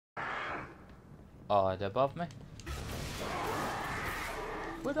Oh, are they above me?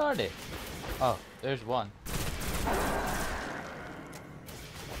 Where are they? Oh, there's one.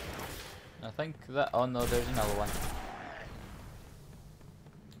 I think that... Oh no, there's another one.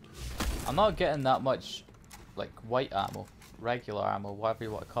 I'm not getting that much, like, white ammo. Regular ammo, whatever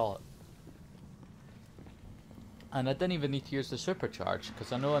you want to call it. And I didn't even need to use the supercharge,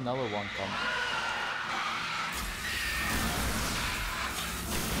 because I know another one comes.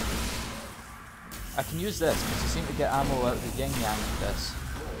 I can use this, because you seem to get ammo out of the yin-yang with this.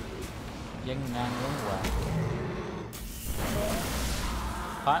 Yin-yang-yang.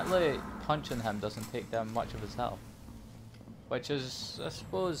 Apparently, punching him doesn't take down much of his health. Which is, I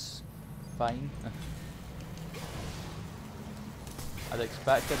suppose, fine. I'd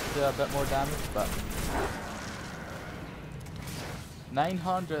expect it to do a bit more damage, but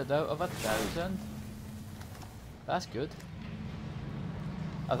 900 out of 1,000. That's good.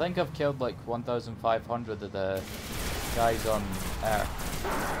 I think I've killed like 1,500 of the guys on air.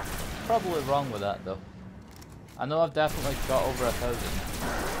 Probably wrong with that though. I know I've definitely got over 1,000.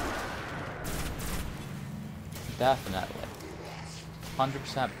 Definitely.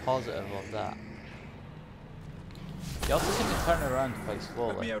 100% positive of that. You also seem to turn around quite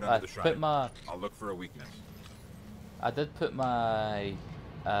slowly. Let me out under the shrine. I'll look for a weakness. I did put my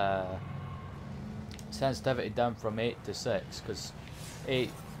sensitivity down from 8 to 6 because 8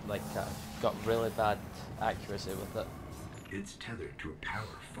 like got really bad accuracy with it. It's tethered to a power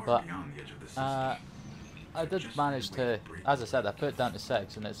far beyond the edge of the system. I did manage to, as I said, I put it down to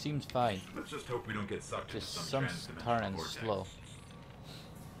 6 and it seems fine. Let's just hope we don't get sucked Just into some turning vortex. slow.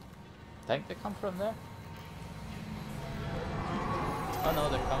 Think they come from there? Oh no,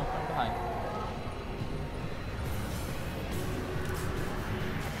 they're coming from behind.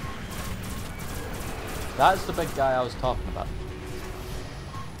 That's the big guy I was talking about.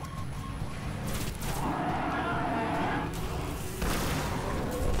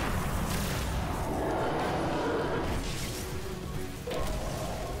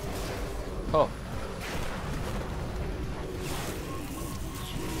 Oh.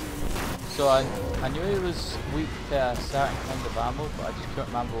 So I knew he was weak to a certain kind of ammo, but I just couldn't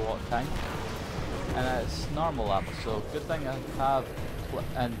remember what kind. And it's normal ammo, so good thing I have.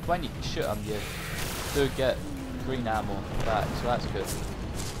 And when you shoot him, you do get green ammo back, so that's good.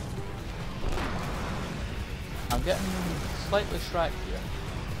 I'm getting slightly shrike here.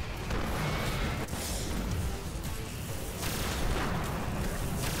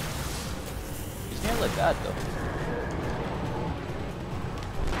 He's nearly dead though.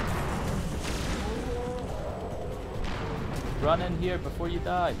 Run in here before you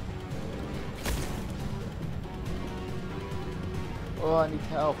die. Oh, I need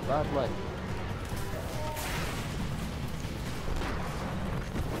help badly.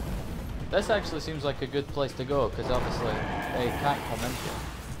 This actually seems like a good place to go because obviously they can't come in here.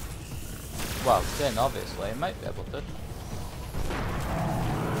 Well, then obviously I might be able to.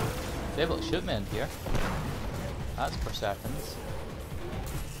 Be able to shoot me in here. That's for certain.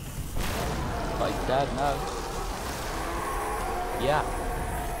 But he's dead now. Yeah.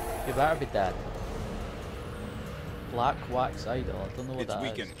 You better be dead. Black wax idol. I don't know what that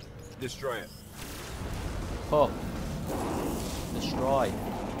weakened. is. Destroy it. Oh. Destroy.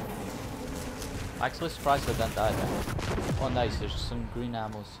 Actually surprised I didn't die there. Oh nice, there's some green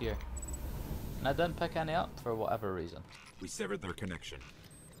ammos here. And I didn't pick any up for whatever reason. We severed their connection.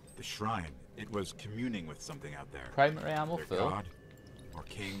 The shrine, it was communing with something out there. Primary ammo Their full. god or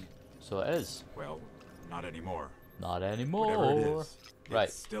king. So it is. Well, not anymore. Not anymore. Whatever it is, right.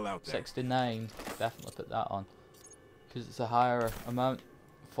 It's still out there. 69. Definitely put that on. Because it's a higher amount.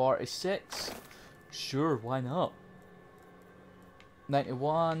 46. Sure, why not?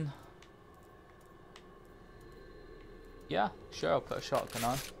 91. Yeah, sure, I'll put a shotgun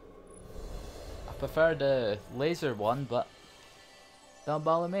on. I prefer the laser one, but don't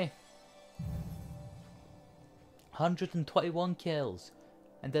bother me. 121 kills.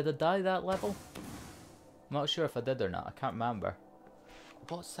 And did I die that level? I'm not sure if I did or not, I can't remember.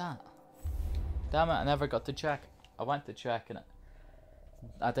 What's that? Damn it, I never got to check. I went to check and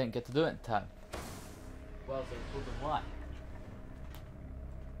I didn't get to do it in time. Well, so why?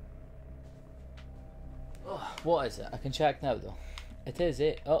 Oh, what is it? I can check now though. It is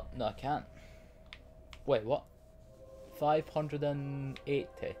it. Oh, no, I can't. Wait, what?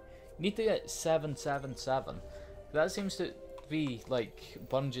 580. You need to get 777. That seems to be like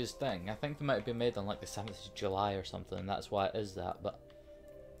Bungie's thing. I think they might have been made on like the 7th of July or something, and that's why it is that, but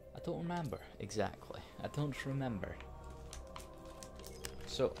I don't remember exactly. I don't remember.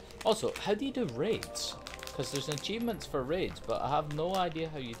 So, also, how do you do raids? Because there's achievements for raids, but I have no idea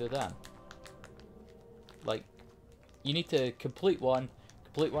how you do them. Like, you need to complete one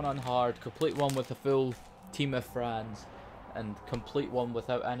on hard, complete one with a full team of friends, and complete one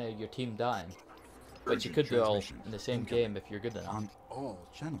without any of your team dying. But you could do it all in the same game if you're good enough. On all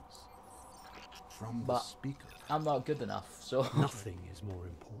channels. From the But speaker. I'm not good enough, so Nothing is more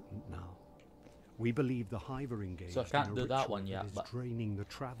important now. We believe the Hive are engaged so I can't in a do that ritual one yet. that is But draining the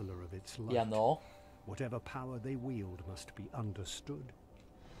traveler of its light. yeah, no. Whatever power they wield must be understood.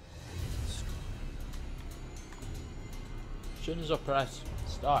 As soon as I press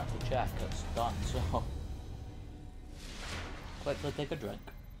start to check, it's done. So quickly take a drink.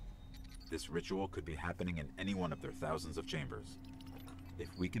 This ritual could be happening in any one of their thousands of chambers. If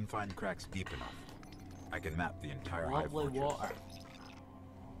we can find cracks deep enough, I can map the entire hive Lovely fortress. water.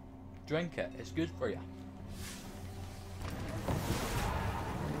 Drink it. It's good for you.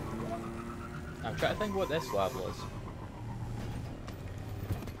 I'm trying to think what this level is.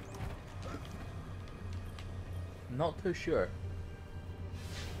 Not too sure.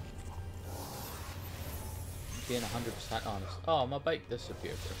 Being 100% honest. Oh, my bike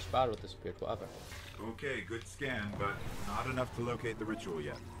disappeared. Or Sparrow disappeared. Whatever. Okay, good scan, but not enough to locate the ritual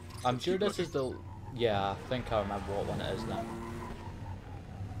yet. I'm Let's sure keep this is looking. the... Yeah, I think I remember what one it is now.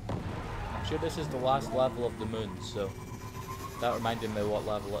 I'm sure this is the last level of the moon, so... That reminded me what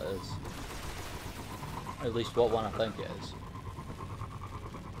level it is. At least what one I think it is.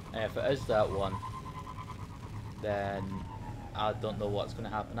 And if it is that one, then I don't know what's going to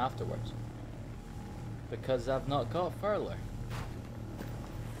happen afterwards. Because I've not got further.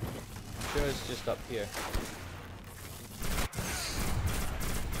 I'm sure it's just up here.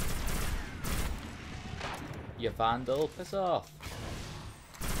 You vandal, piss off.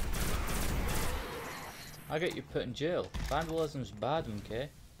 I get you put in jail. Vandalism's bad, okay?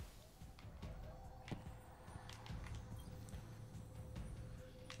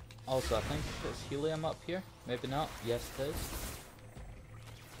 Also, I think it's helium up here. Maybe not. Yes, it is.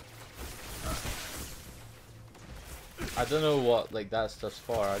 I don't know what like that stuff's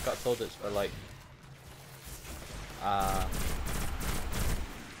for. I got told it's for like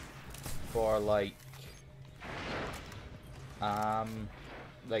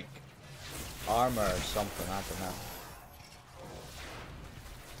like armor or something. I don't know.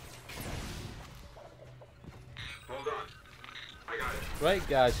 Hold on. I got it. Right,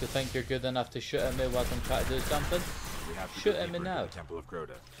 guys who think you're good enough to shoot at me while I'm trying to do something, We have to shoot go at me deeper into now. the Temple of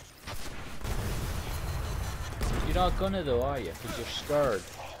Crota. You're not gonna though, are you? Because you're scared.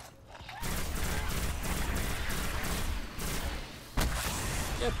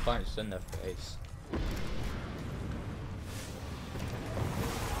 Get punched in the face.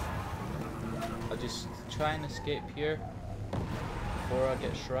 I'll just try and escape here before I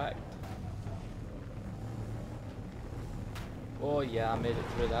get shreked. Oh yeah, I made it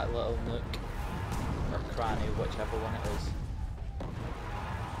through that little nook. Or cranny, whichever one it is.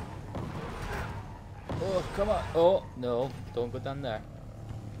 Oh, come on. Oh, no. Don't go down there.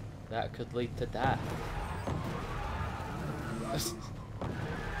 That could lead to death.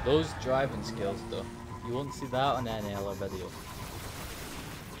 Those driving skills, though. You won't see that on any other video.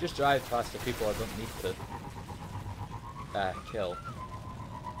 Just drive past the people I don't need to kill.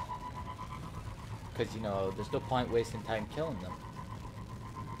 Because, you know, there's no point wasting time killing them.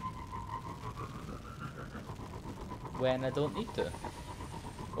 When I don't need to.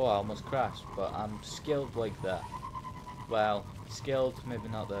 Oh, I almost crashed, but I'm skilled like that. Well, skilled, maybe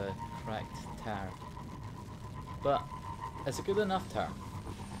not the correct term. But, it's a good enough term.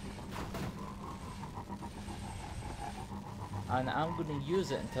 And I'm going to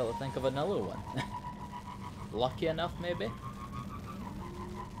use it until I think of another one. Lucky enough, maybe?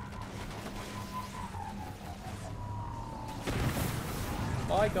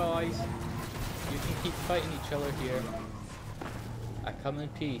 Bye guys! You can keep fighting each other here. I come in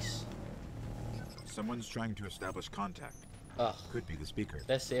peace. Someone's trying to establish contact. Ugh, Could be the speaker.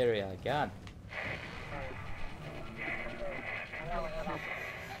 this area again.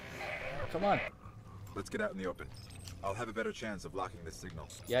 Come on. Let's get out in the open. I'll have a better chance of locking this signal.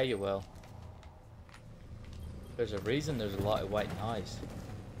 Yeah, you will. There's a reason there's a lot of white noise.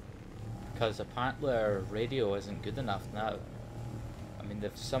 Because apparently our radio isn't good enough now. I mean,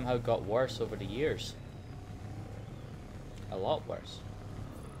 they've somehow got worse over the years. A lot worse.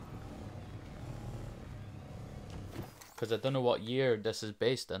 Because I don't know what year this is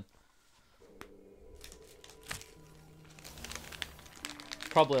based in.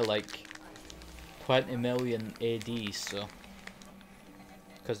 Probably like 20 million AD, so.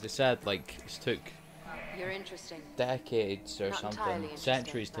 Because they said like it took You're interesting. decades or Not entirely something, interesting,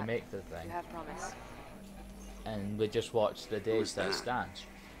 centuries to but make the You thing. have promise. And we just watched the days that it stands.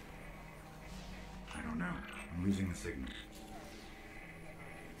 I I don't know. I'm losing the signal.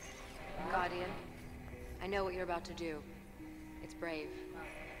 Guardian, I know what you're about to do. It's brave.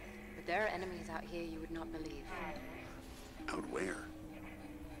 But there are enemies out here you would not believe. Out where?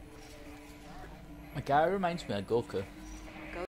 My guy reminds me of Goku.